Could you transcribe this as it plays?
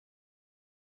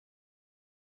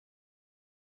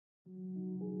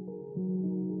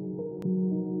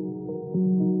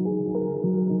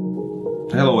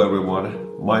Hello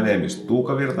everyone, my name is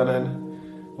Tuukka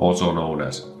Virtanen, also known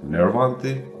as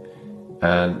Nervanti,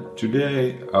 and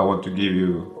today I want to give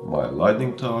you my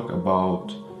lightning talk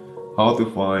about how to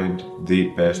find the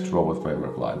best robot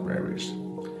framework libraries,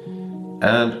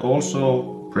 and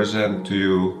also present to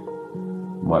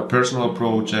you my personal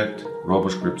project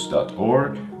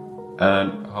ROBOSCRIPTER.org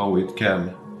and how it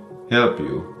can help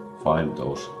you find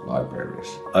those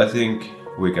libraries. I think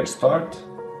we can start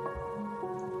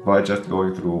by just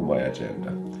going through my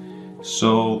agenda.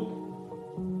 So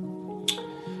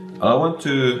I want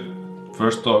to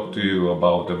first talk to you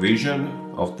about the vision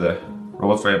of the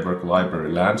robot framework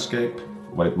library landscape,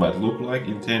 what it might look like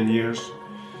in 10 years,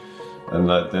 and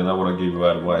then I want to give you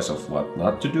advice of what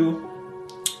not to do,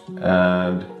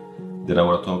 and then I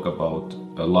want to talk about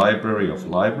a library of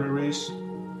libraries,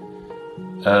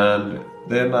 and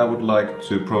then I would like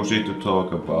to proceed to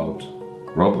talk about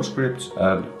RoboScripts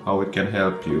and how it can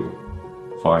help you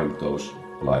find those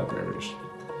libraries.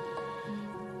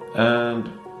 And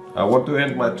I want to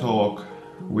end my talk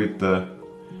with a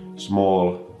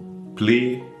small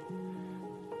plea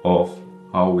of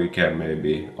how we can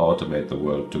maybe automate the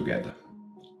world together.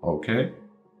 Okay?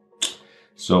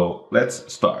 So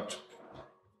let's start.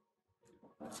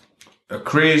 A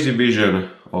crazy vision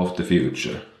of the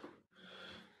future.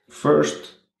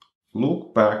 First,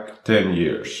 look back 10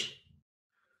 years.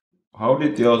 How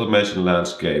did the automation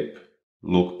landscape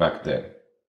look back then?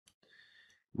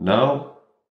 Now,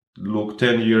 look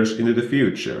 10 years into the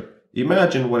future.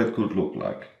 Imagine what it could look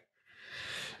like.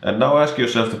 And now ask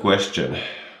yourself the question,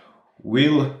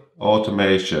 will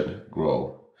automation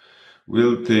grow?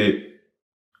 Will the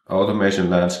automation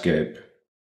landscape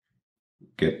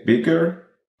get bigger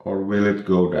or will it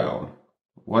go down?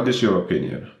 What is your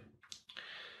opinion?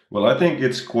 Well, I think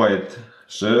it's quite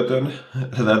certain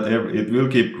that it will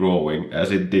keep growing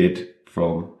as it did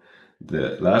from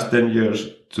the last 10 years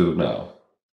to now.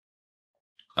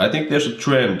 I think there's a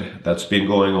trend that's been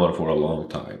going on for a long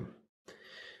time.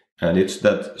 And it's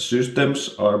that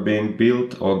systems are being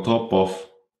built on top of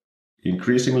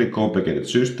increasingly complicated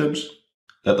systems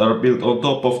that are built on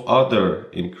top of other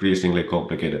increasingly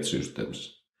complicated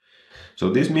systems. So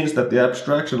this means that the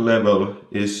abstraction level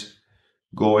is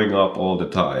going up all the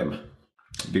time,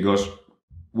 because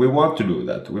we want to do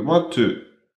that. We want to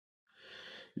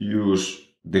use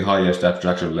the highest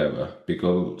abstraction level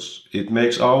because it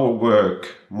makes our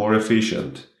work more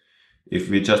efficient if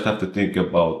we just have to think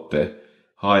about the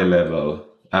high level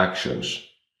actions.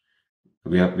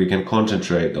 We can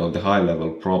concentrate on the high level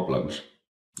problems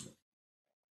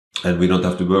and we don't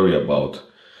have to worry about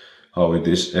how it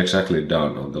is exactly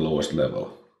done on the lowest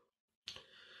level.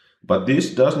 But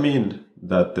this does mean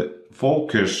that the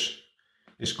focus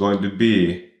is going to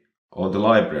be on the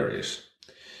libraries.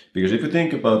 Because if you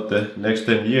think about the next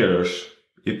 10 years,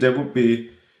 if there would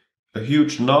be a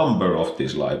huge number of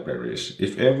these libraries,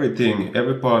 if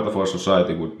every part of our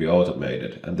society would be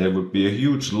automated, and there would be a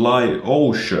huge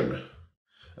ocean,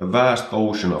 a vast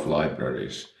ocean of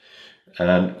libraries,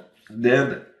 and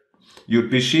then you'd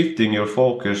be shifting your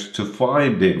focus to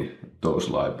finding those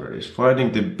libraries,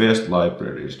 finding the best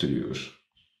libraries to use.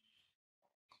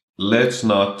 Let's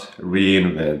not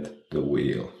reinvent the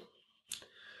wheel.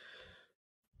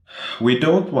 We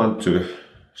don't want to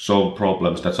solve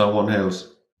problems that someone else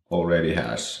already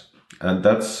has. And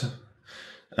that's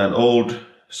an old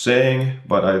saying,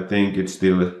 but I think it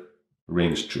still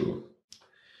rings true.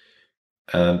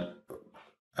 And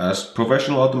as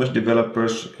professional automation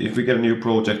developers, if we get a new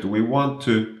project, we want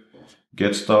to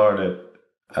get started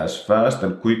as fast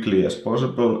and quickly as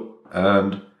possible.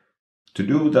 And to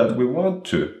do that, we want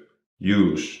to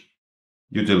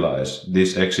utilize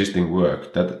this existing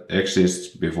work that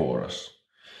exists before us.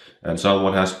 And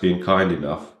someone has been kind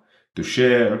enough to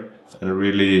share and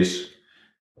release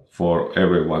for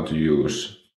everyone to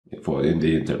use in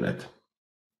the internet.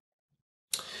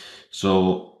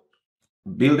 So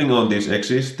building on these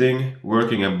existing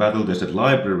working and battle-tested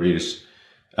libraries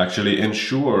actually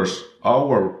ensures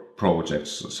our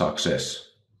project's success.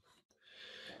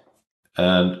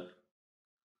 And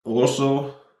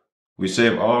also we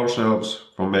save ourselves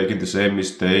from making the same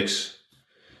mistakes,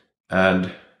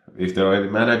 and if there are any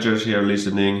managers here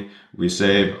listening, we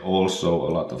save also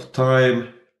a lot of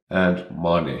time and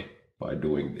money by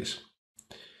doing this.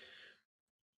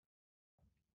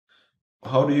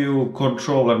 How do you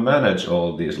control and manage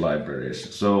all these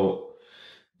libraries? So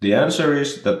the answer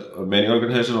is that many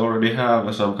organizations already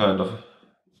have some kind of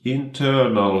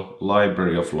internal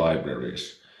library of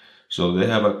libraries. So they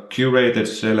have a curated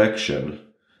selection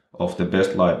of the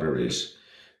best libraries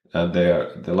and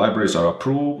the libraries are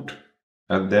approved,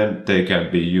 and then they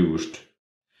can be used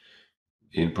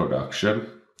in production.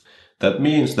 That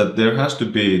means that there has to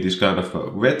be this kind of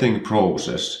a vetting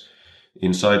process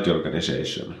inside the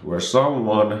organization where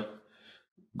someone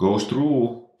goes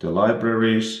through the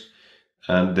libraries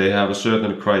and they have a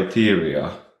certain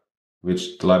criteria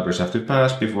which the libraries have to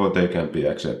pass before they can be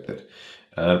accepted.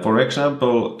 And for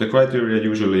example, the criteria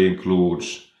usually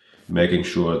includes making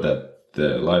sure that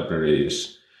the library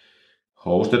is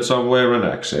hosted somewhere and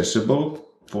accessible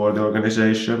for the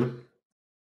organization.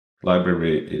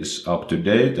 Library is up to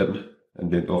date and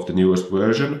of the newest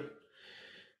version.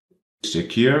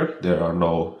 Secure, there are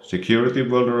no security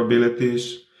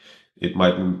vulnerabilities. It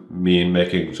might mean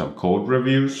making some code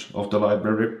reviews of the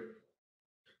library.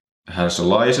 Has a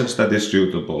license that is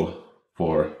suitable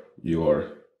for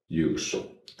your use.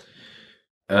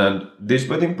 And this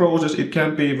vetting process, it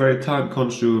can be very time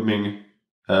consuming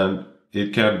and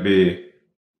it can be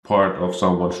part of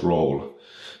someone's role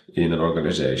in an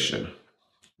organization.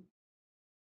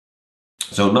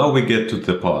 So now we get to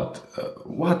the part.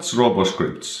 What's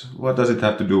RoboScripts? What does it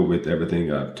have to do with everything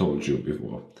I've told you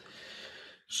before?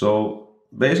 So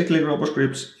basically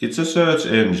RoboScripts, it's a search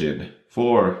engine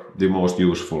for the most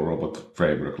useful robot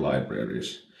framework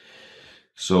libraries.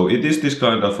 So it is this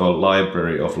kind of a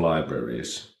library of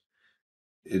libraries.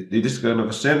 It is kind of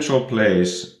a central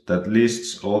place that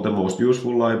lists all the most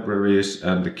useful libraries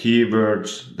and the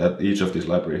keywords that each of these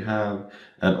libraries have,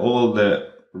 and all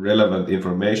the relevant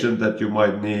information that you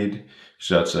might need,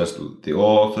 such as the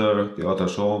author, the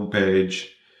author's homepage,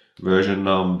 version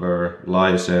number,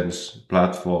 license,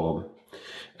 platform,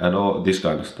 and all this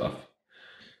kind of stuff.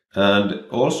 And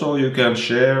also you can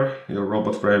share your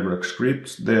robot framework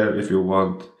scripts there if you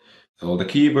want. All the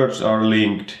keywords are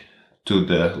linked to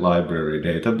the library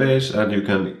database, and you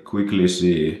can quickly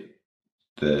see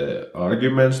the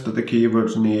arguments that the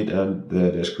keywords need and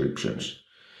the descriptions.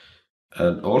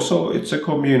 And also it's a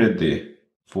community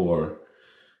for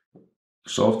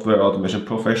software automation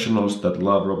professionals that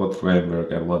love robot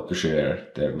framework and want to share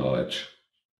their knowledge.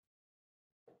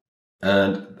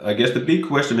 And I guess the big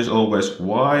question is always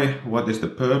why? What is the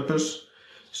purpose?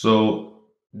 So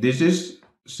this is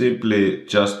simply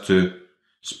just to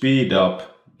speed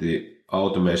up the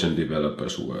automation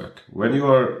developers' work. When you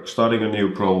are starting a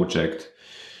new project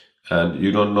and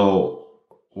you don't know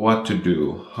what to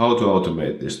do, how to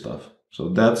automate this stuff, so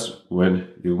that's when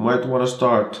you might want to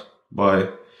start by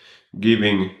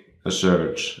giving a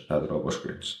search at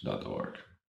roboscripts.org.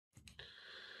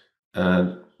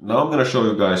 And now I'm going to show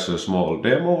you guys a small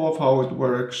demo of how it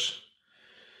works.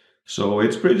 So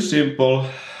it's pretty simple.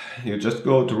 You just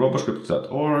go to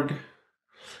roboscripts.org.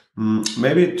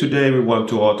 Maybe today we want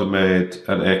to automate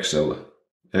an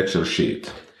Excel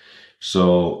sheet.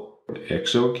 So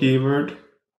Excel keyword.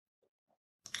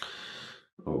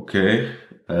 Okay,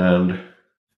 and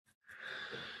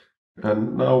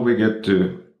now we get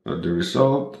to the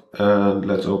result, and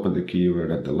let's open the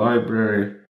keyword at the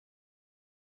library.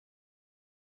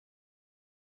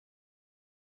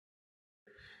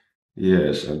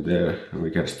 Yes, and there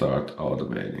we can start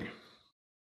automating.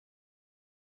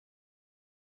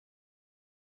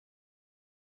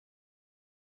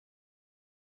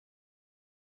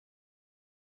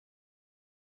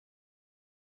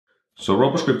 So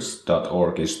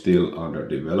roboscripts.org is still under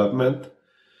development,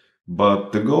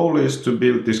 but the goal is to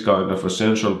build this kind of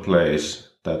essential place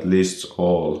that lists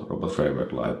all robot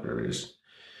framework libraries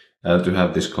and to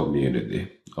have this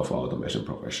community of automation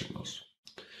professionals.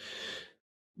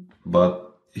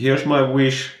 But here's my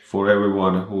wish for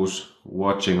everyone who's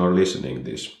watching or listening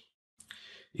this.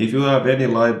 If you have any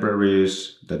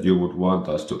libraries that you would want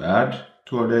us to add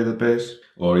to our database,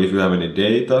 or if you have any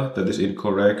data that is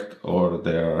incorrect, or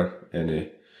there are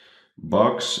any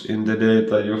bugs in the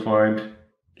data you find,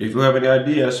 if you have any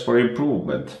ideas for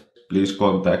improvement, please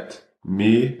contact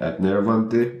me at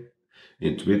Nervanti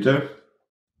in Twitter.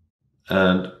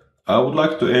 And I would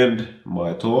like to end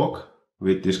my talk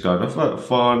with this kind of a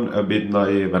fun, a bit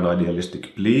naive and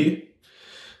idealistic plea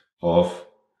of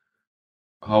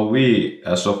how we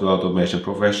as software automation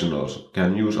professionals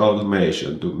can use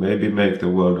automation to maybe make the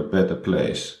world a better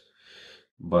place.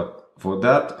 But for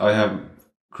that I have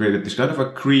created this kind of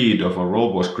a creed of a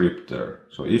RoboScripter.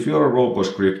 So if you're a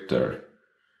RoboScripter,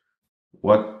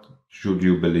 what should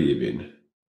you believe in?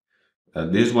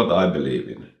 And this is what I believe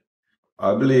in.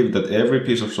 I believe that every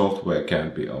piece of software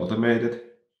can be automated.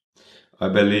 I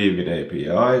believe in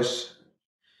APIs.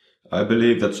 I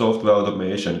believe that software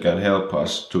automation can help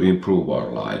us to improve our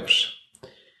lives.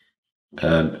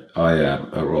 And I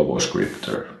am a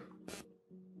RoboScripter.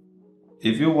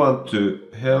 If you want to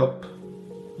help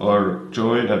or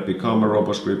join and become a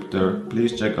RoboScripter,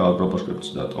 please check out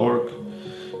roboscripts.org.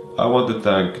 I want to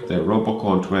thank the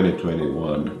RoboCon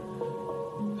 2021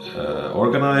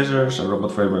 organizers and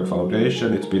Robot Framework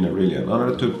Foundation. It's been really an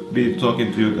honor to be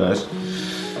talking to you guys.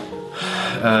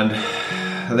 And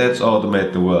let's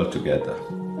automate the world together.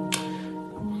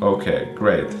 Okay,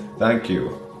 great. Thank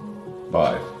you.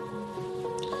 Bye.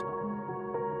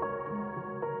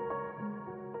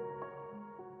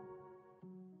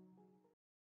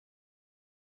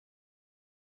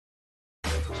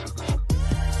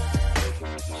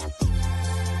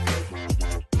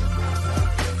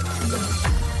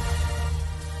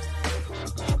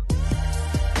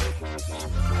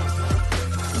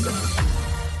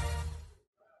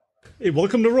 Hey,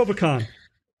 welcome to RoboCon.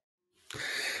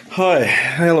 Hi,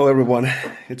 hello everyone.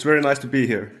 It's very nice to be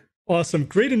here. Awesome.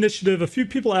 Great initiative. A few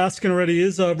people asking already,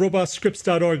 is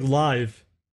RobotScripts.org live?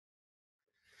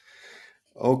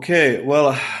 Okay,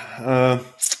 well,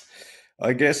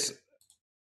 I guess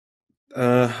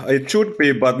it should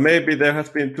be, but maybe there has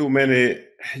been too many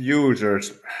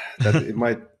users that it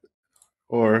might,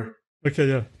 or... Okay,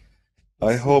 yeah.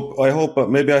 I hope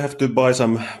maybe I have to buy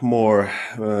some more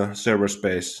server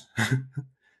space.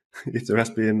 It has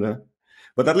been,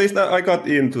 but at least I got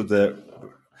into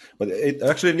but it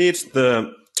actually needs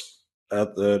the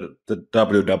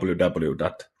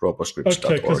www.roboscripts.org.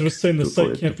 Okay, because it was saying the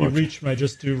site can't be reached when I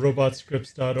just do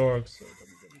robotscripts.org. So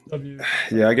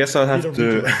yeah, I guess I'll have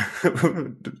to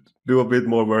do a bit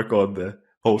more work on the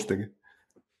hosting.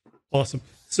 Awesome.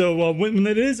 So when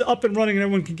it is up and running and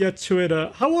everyone can get to it,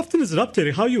 how often is it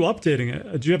updating? How are you updating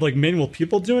it? Do you have like manual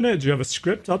people doing it? Do you have a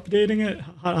script updating it?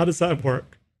 How does that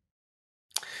work?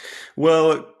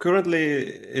 Well, currently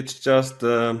it's just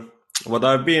what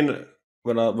I've been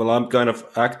I'm kind of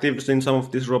active in some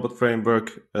of these robot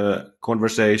framework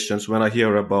conversations. When I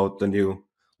hear about the new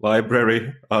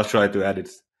library, I'll try to add it.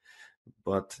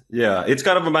 But yeah, it's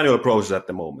kind of a manual process at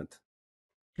the moment.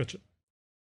 Gotcha.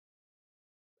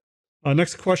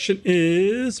 Next question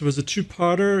was a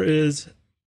two-parter.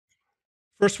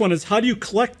 First one is, how do you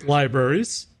collect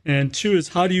libraries? And two is,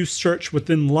 how do you search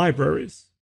within libraries?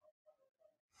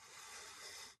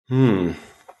 Yeah,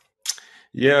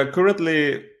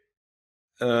 currently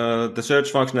the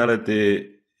search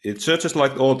functionality, it searches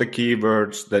like all the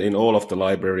keywords that in all of the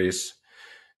libraries.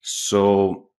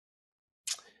 So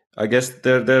I guess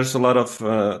there's a lot of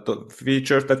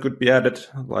features that could be added,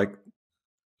 like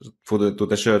to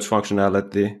the search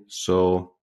functionality.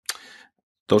 So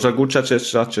those are good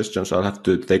suggestions. I'll have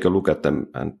to take a look at them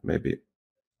and maybe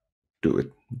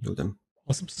do them.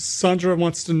 Awesome. Sandra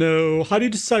wants to know, how do you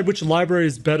decide which library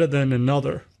is better than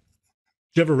another?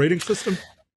 Do you have a rating system?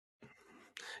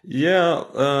 Yeah,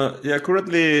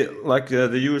 currently, like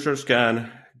the users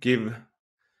can give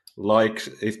likes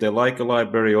if they like a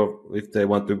library or if they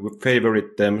want to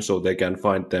favorite them, so they can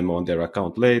find them on their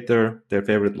account later, their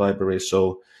favorite library.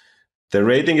 So the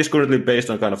rating is currently based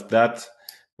on kind of that.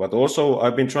 But also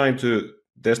I've been trying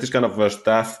there's this kind of a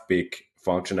staff pick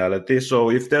functionality. So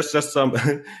if there's just some,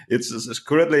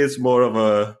 currently it's more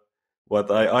of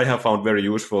what I have found very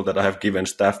useful, that I have given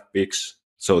staff picks,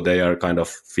 so they are kind of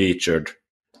featured.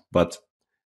 But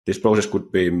this process could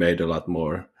be made a lot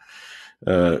more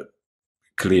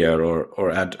clear,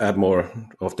 or add more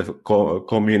of the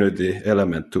community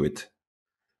element to it.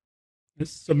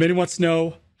 So many wants to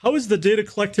know, how is the data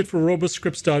collected for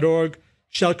roboscripts.org?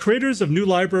 Shall creators of new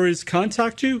libraries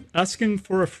contact you asking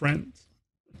for a friend?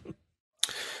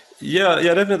 Yeah,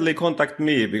 definitely contact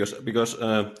me, because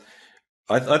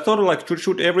I thought like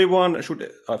should everyone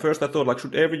first I thought like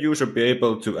should every user be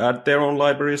able to add their own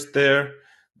libraries there,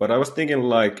 but I was thinking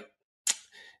like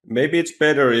maybe it's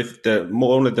better if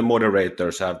only the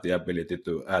moderators have the ability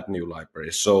to add new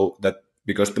libraries. So that,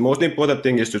 because the most important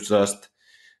thing is to just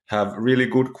have really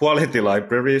good quality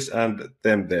libraries and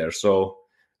them there. So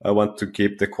I want to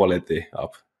keep the quality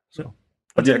up. So,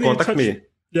 but yeah, contact me.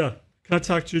 Yeah,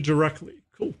 contact you directly.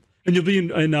 Cool. And you'll be in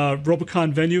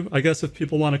RoboCon venue, I guess, if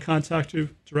people want to contact you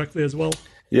directly as well.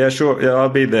 Yeah, sure. Yeah, I'll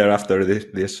be there after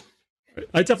this.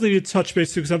 I definitely need to touch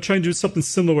base too, because I'm trying to do something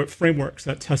similar with frameworks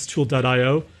at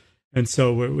testtool.io. And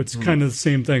so it's kind of the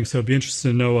same thing. So I'd be interested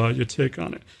to know your take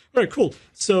on it. All right, cool.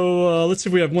 So let's see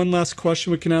if we have one last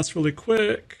question we can ask really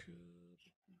quick.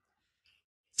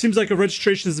 Seems like a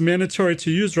registration is mandatory to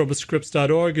use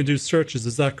roboscripts.org and do searches.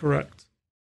 Is that correct?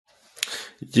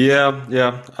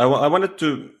 Yeah. I wanted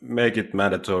to make it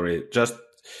mandatory, just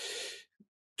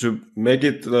to make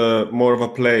it more of a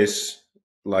place.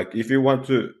 Like if you want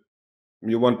to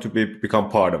become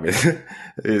part of it.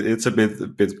 It's a bit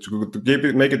to keep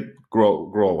it, make it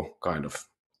grow kind of,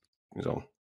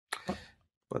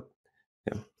 But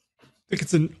yeah. think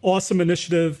it's an awesome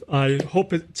initiative. I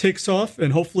hope it takes off,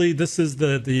 and hopefully this is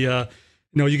the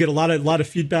you get a lot of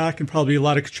feedback and probably a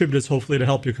lot of contributors hopefully to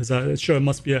help you, because I'm sure it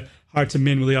must be hard to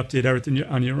manually update everything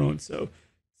on your own. So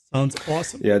sounds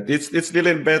awesome. Yeah, it's still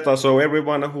in beta, so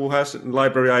everyone who has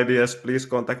library ideas, please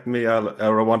contact me.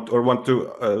 Or want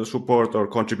to support or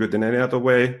contribute in any other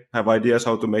way. Have ideas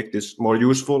how to make this more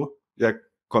useful? Yeah,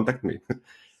 contact me.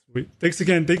 Sweet. Thanks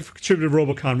again. Thank you for contributing to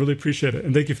RoboCon. Really appreciate it,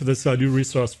 and thank you for this new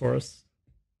resource for us.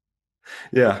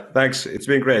 Yeah, thanks. It's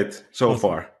been great so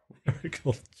far. Very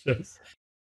cool. Cheers.